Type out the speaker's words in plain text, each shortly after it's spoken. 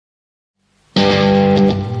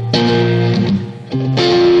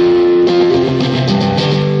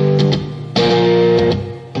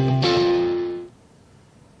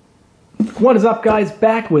What is up, guys?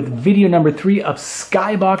 Back with video number 3 of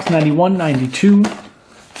Skybox 91-92.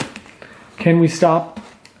 Can we stop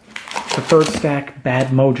the third stack bad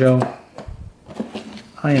mojo?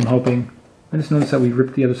 I am hoping. I just noticed that we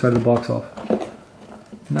ripped the other side of the box off.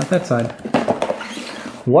 Not that side.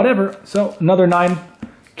 Whatever. So, another 9.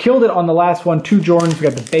 Killed it on the last one. 2 Jordans. We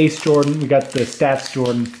got the base Jordan. We got the stats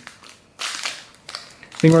Jordan.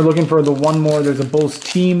 I think we're looking for the one more. There's a Bulls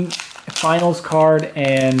team finals card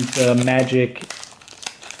and the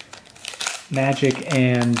Magic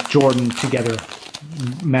and Jordan together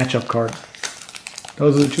matchup card.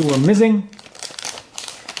 Those are the 2 we're missing.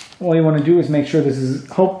 All you want to do is make sure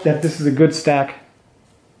hope that this is a good stack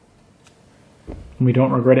and we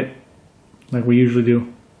don't regret it like we usually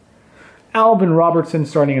do. Alvin Robertson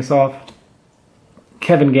starting us off.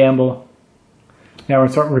 Kevin Gamble. Now we're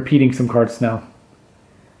starting repeating some cards now.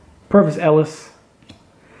 Purvis Ellis.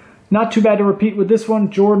 Not too bad to repeat with this one.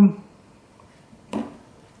 Jordan.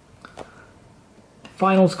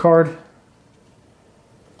 Finals card.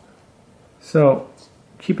 So,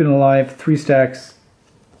 keeping it alive. 3 stacks.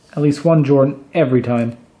 At least 1 Jordan every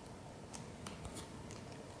time.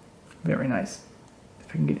 Very nice. If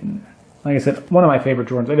I can get in there. Like I said, one of my favorite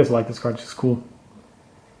Jordans. I just like this card. It's just cool.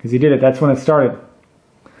 Because he did it. That's when it started.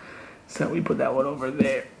 So we put that one over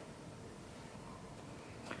there.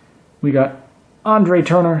 We got Andre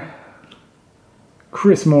Turner.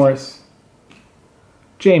 Chris Morris,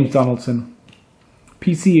 James Donaldson,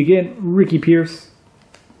 PC again, Ricky Pierce,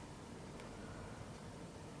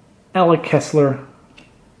 Alec Kessler,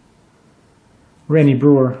 Randy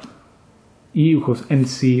Brewer, E equals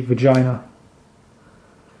NC Vagina,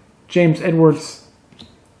 James Edwards,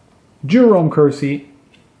 Jerome Kersey,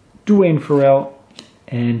 Dwayne Farrell,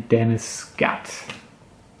 and Dennis Scott.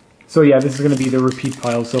 So yeah, this is going to be the repeat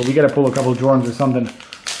pile, so we got to pull a couple of Jordans or something.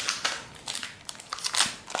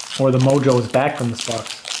 Or the mojo is back from this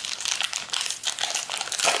box.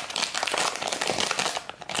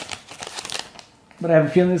 But I have a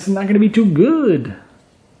feeling this is not going to be too good.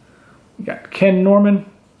 You got Ken Norman.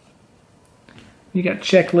 You got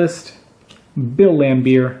Checklist. Bill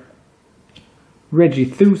Lambier. Reggie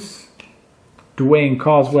Theus. Dwayne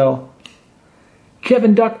Coswell.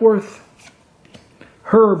 Kevin Duckworth.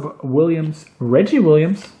 Herb Williams. Reggie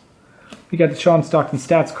Williams. We got the Sean Stockton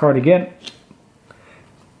stats card again.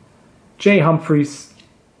 Jay Humphreys,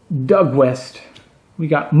 Doug West, we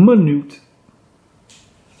got Manute,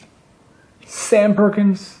 Sam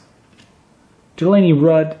Perkins, Delaney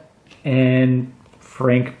Rudd, and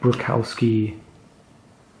Frank Brukowski.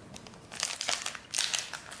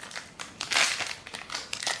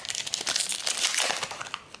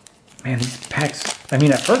 Man, these packs, I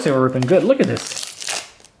mean, at first they were ripping good. Look at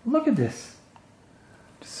this. Look at this.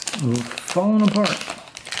 Just falling apart.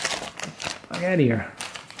 Fuck out of here.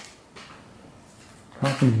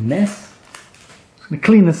 Fucking mess. Just gonna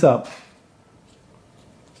clean this up.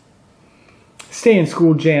 Stay in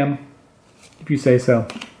school jam, if you say so.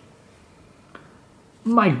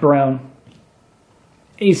 Mike Brown,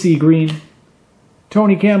 AC Green,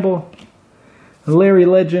 Tony Campbell, Larry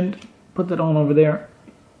Legend. Put that on over there.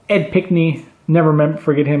 Ed Pickney. Never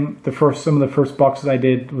forget him. Some of the first boxes I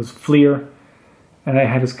did was Fleer, and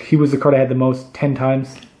he was the card I had the most 10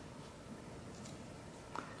 times.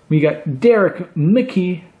 We got Derek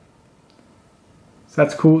Mickey. So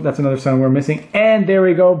that's cool. That's another sign we're missing. And there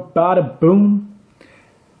we go. Bada boom.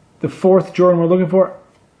 The 4th Jordan we're looking for.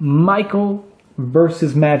 Michael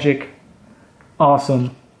versus Magic.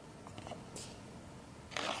 Awesome.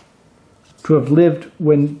 To have lived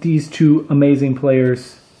when these 2 amazing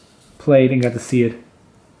players played and got to see it.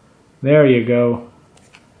 There you go.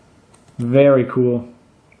 Very cool.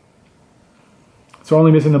 So we're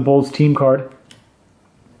only missing the Bulls team card.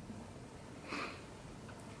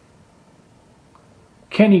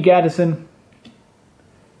 Kenny Gaddison,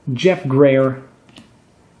 Jeff Grayer,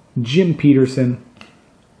 Jim Peterson,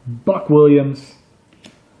 Buck Williams,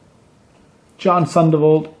 John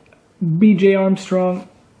Sundervold, BJ Armstrong,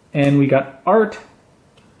 and we got art.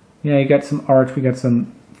 Yeah, you got some art. We got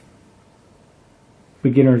some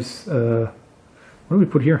beginners. What did we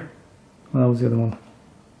put here? Well, that was the other one.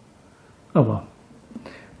 Oh well.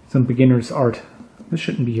 Some beginners art. This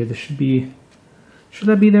shouldn't be here. This should be... Should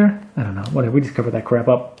that be there? I don't know. Whatever. We just covered that crap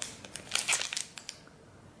up.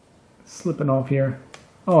 Slipping off here.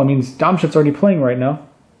 Oh, it means Domshot's already playing right now.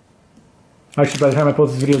 Actually, by the time I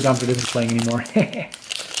post this video, Domshot isn't playing anymore.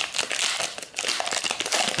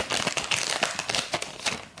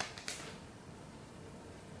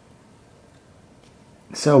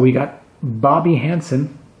 So we got Bobby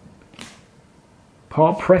Hansen,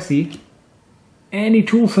 Paul Pressey, Andy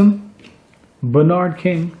Toulson, Bernard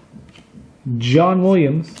King, John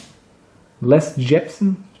Williams, Les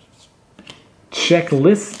Jepson,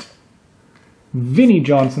 Checklist, Vinnie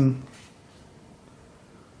Johnson,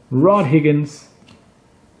 Rod Higgins,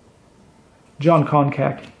 John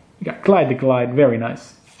Concack. You got Clyde the Glide, very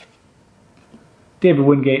nice. David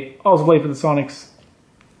Wingate, also played for the Sonics.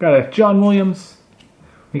 Got a John Williams.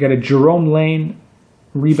 We got a Jerome Lane,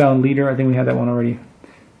 rebound leader. I think we had that one already.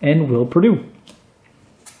 And Will Perdue.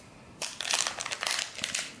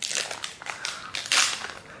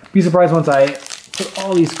 Be surprised once I put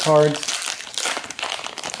all these cards,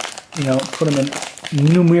 you know, put them in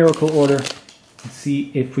numerical order and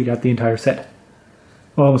see if we got the entire set.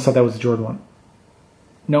 Oh, I almost thought that was the Jordan one.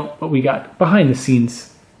 No, but we got behind the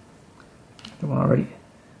scenes. The one already.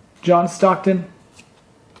 John Stockton.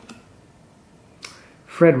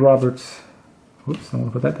 Fred Roberts. Oops, I want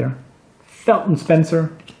to put that there. Felton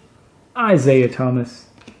Spencer. Isaiah Thomas.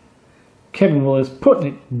 Kevin Willis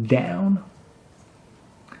putting it down.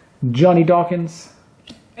 Johnny Dawkins.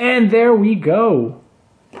 And there we go.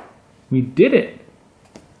 We did it.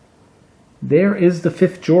 There is the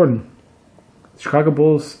 5th Jordan. Chicago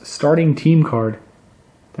Bulls starting team card.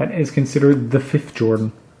 That is considered the 5th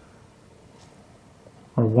Jordan.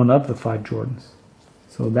 Or one of the 5 Jordans.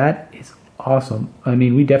 So that is awesome. I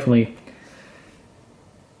mean, we definitely...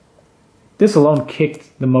 This alone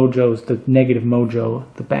kicked the Mojos, the negative Mojo,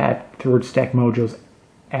 the bad 3rd stack Mojo's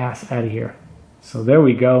ass out of here. So there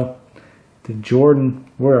we go. The Jordan,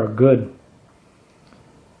 we're good.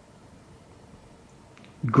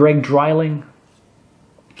 Greg Dreiling.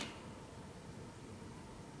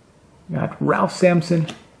 Got Ralph Sampson.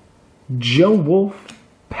 Joe Wolf.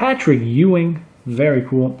 Patrick Ewing. Very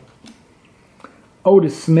cool.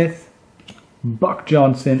 Otis Smith. Buck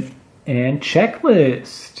Johnson. And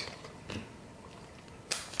Checklist.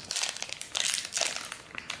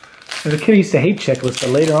 As a kid, I used to hate checklists, but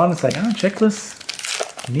later on, it's like, oh, checklist.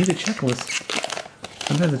 I need a checklist.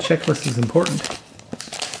 Sometimes a checklist is important.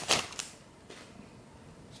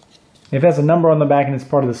 If it has a number on the back and it's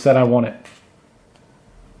part of the set, I want it.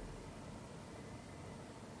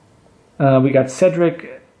 We got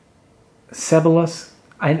Cedric Ceballos.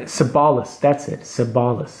 Ceballos, that's it.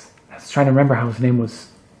 Ceballos. I was trying to remember how his name was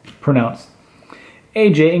pronounced.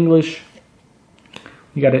 AJ English.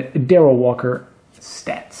 We got a Darrell Walker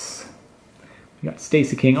stats. We got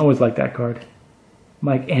Stacey King, always like that card.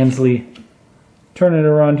 Mike Ansley. Turning it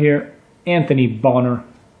around here. Anthony Bonner.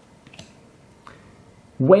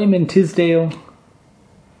 Wayman Tisdale.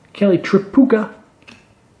 Kelly Tripucka.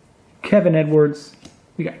 Kevin Edwards.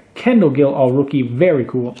 We got Kendall Gill, all rookie, very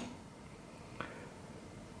cool.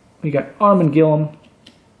 We got Armin Gillum.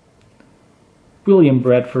 William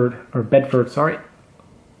Bedford, sorry.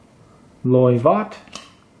 Loy Vaught.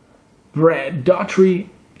 Brad Daughtry.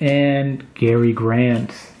 And Gary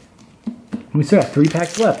Grant. We still have 3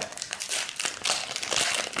 packs left.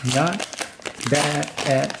 Not bad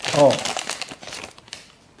at all.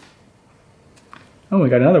 Oh, we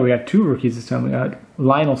got another. We got 2 rookies this time. We got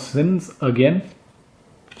Lionel Sims again.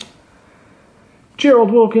 Gerald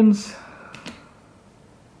Wilkins.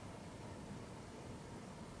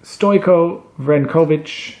 Stojko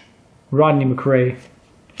Vrankovic. Rodney McRae.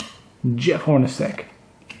 Jeff Hornacek.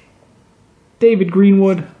 David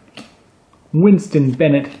Greenwood, Winston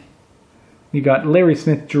Bennett. We got Larry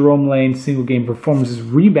Smith, Jerome Lane, single game performances,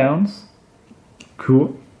 rebounds.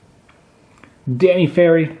 Cool. Danny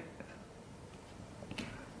Ferry,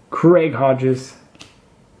 Craig Hodges,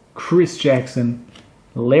 Chris Jackson,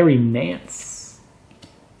 Larry Nance,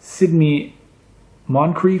 Sidney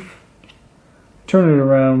Moncrief. Turn it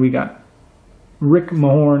around, we got Rick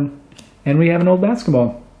Mahorn, and we have an old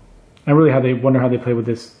basketball. I really wonder how they play with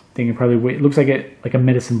this thing. It probably it looks like a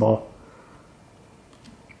medicine ball.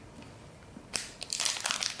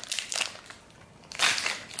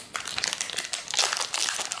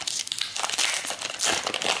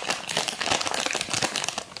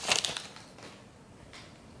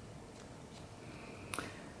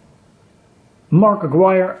 Mark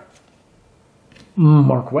Aguirre,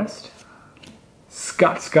 Mark West,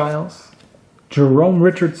 Scott Skiles, Jerome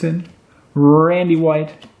Richardson, Randy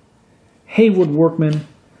White, Haywood Workman.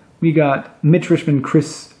 We got Mitch Richmond,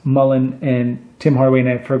 Chris Mullen, and Tim Hardaway, and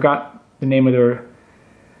I forgot the name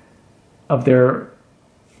of their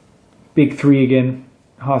big 3 again.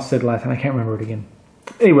 Haas said last time, I can't remember it again.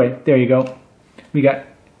 Anyway, there you go. We got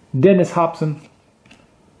Dennis Hobson,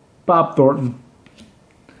 Bob Thornton,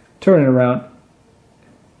 turning around,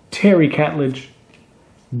 Terry Catledge,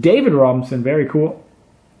 David Robinson, very cool.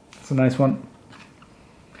 That's a nice one.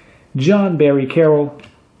 John Barry Carroll,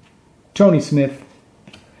 Tony Smith.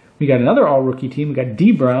 We got another all-rookie team. We got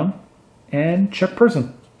D. Brown and Chuck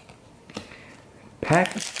Person.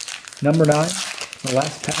 pack number 9, the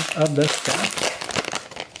last pack of the stack.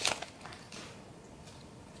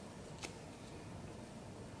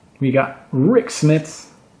 We got Rick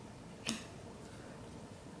Smits,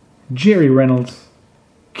 Jerry Reynolds,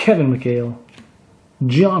 Kevin McHale,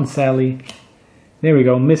 John Sally. There we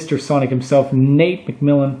go, Mr. Sonic himself, Nate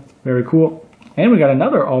McMillan. Very cool. And we got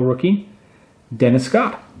another all-rookie, Dennis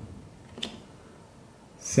Scott,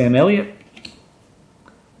 Sam Elliott,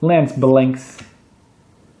 Lance Blanks,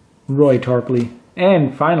 Roy Tarpley,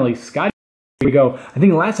 and finally, Scotty. Here we go. I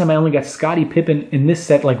think last time I only got Scottie Pippen in this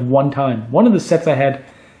set like one time. One of the sets I had,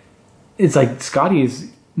 it's like Scotty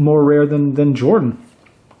is more rare than Jordan.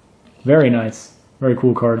 Very nice. Very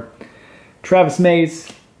cool card. Travis Mays,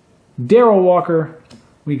 Darrell Walker.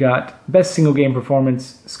 We got best single game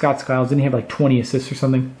performance. Scott Skiles. Didn't he have like 20 assists or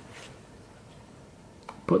something?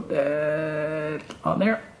 Put that on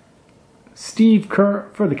there. Steve Kerr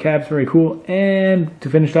for the Cavs. Very cool. And to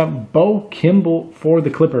finish up, Bo Kimball for the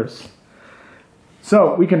Clippers.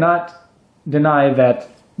 So we cannot deny that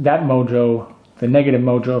mojo, the negative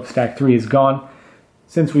mojo of stack 3 is gone.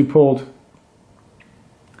 Since we pulled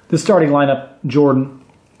the starting lineup, Jordan,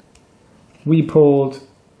 we pulled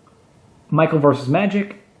Michael versus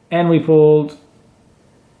Magic, and we pulled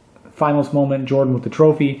finals moment, Jordan with the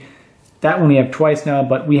trophy. That one we have twice now,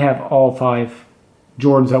 but we have all 5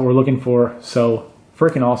 Jordans that we're looking for, so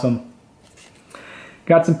freaking awesome.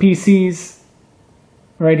 Got some PCs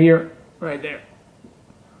right here, right there.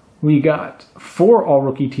 We got 4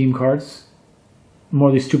 all-rookie team cards, more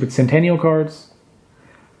of these stupid Centennial cards,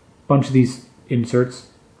 bunch of these inserts,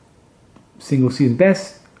 single season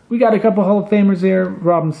best. We got a couple Hall of Famers there,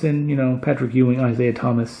 Robinson, you know, Patrick Ewing, Isaiah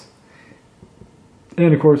Thomas.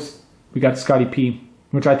 And of course, we got Scotty P,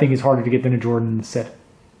 which I think is harder to get than a Jordan in the set.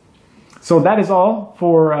 So that is all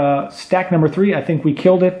for stack number 3. I think we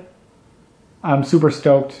killed it. I'm super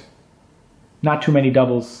stoked. Not too many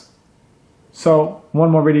doubles. So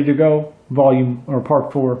one more ready to go. Volume, or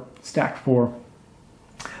part 4, stack 4.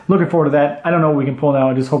 Looking forward to that. I don't know what we can pull now.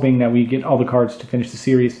 I'm just hoping that we get all the cards to finish the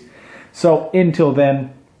series. So until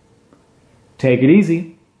then, take it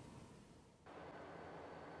easy.